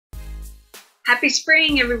Happy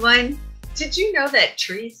spring, everyone. Did you know that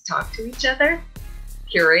trees talk to each other?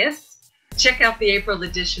 Curious? Check out the April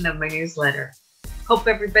edition of my newsletter. Hope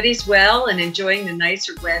everybody's well and enjoying the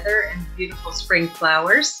nicer weather and beautiful spring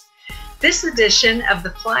flowers. This edition of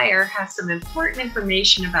the flyer has some important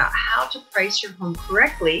information about how to price your home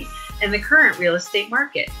correctly in the current real estate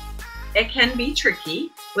market. It can be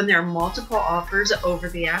tricky when there are multiple offers over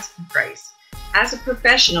the asking price. As a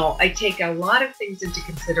professional, I take a lot of things into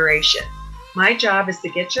consideration. My job is to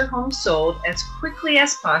get your home sold as quickly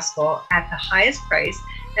as possible at the highest price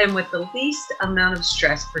and with the least amount of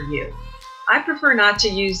stress for you. I prefer not to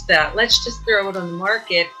use the let's just throw it on the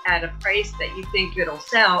market at a price that you think it'll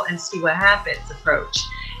sell and see what happens approach.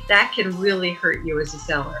 That can really hurt you as a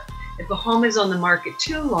seller. If a home is on the market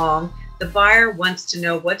too long, the buyer wants to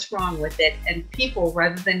know what's wrong with it, and people,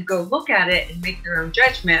 rather than go look at it and make their own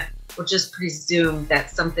judgment, will just presume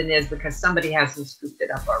that something is because somebody hasn't scooped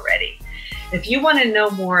it up already. If you want to know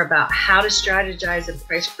more about how to strategize and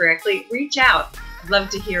price correctly, reach out. I'd love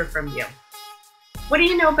to hear from you. What do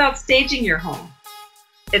you know about staging your home?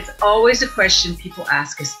 It's always a question people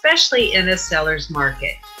ask, especially in a seller's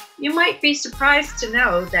market. You might be surprised to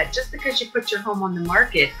know that just because you put your home on the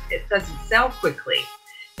market, it doesn't sell quickly.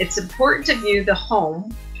 It's important to view the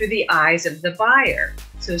home through the eyes of the buyer.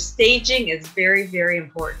 So staging is very, very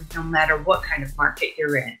important no matter what kind of market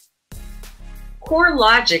you're in.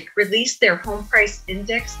 CoreLogic released their Home Price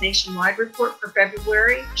Index nationwide report for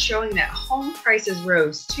February, showing that home prices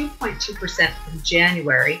rose 2.2% from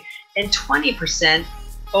January and 20%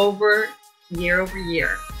 year over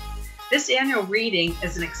year. This annual reading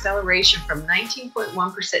is an acceleration from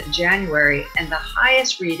 19.1% in January and the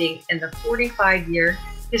highest reading in the 45-year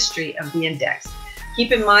history of the index.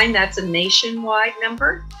 Keep in mind that's a nationwide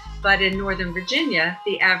number, but in Northern Virginia,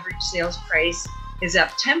 the average sales price is up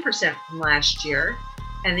 10% from last year,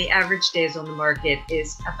 and the average days on the market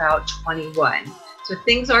is about 21. So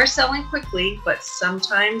things are selling quickly, but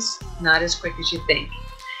sometimes not as quick as you think.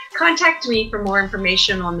 Contact me for more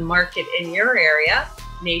information on the market in your area,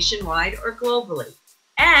 nationwide or globally.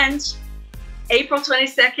 And April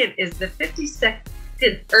 22nd is the 52nd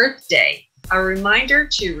Earth Day, a reminder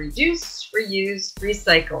to reduce, reuse,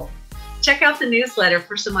 recycle. Check out the newsletter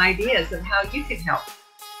for some ideas of how you can help.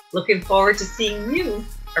 Looking forward to seeing you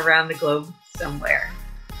around the globe somewhere.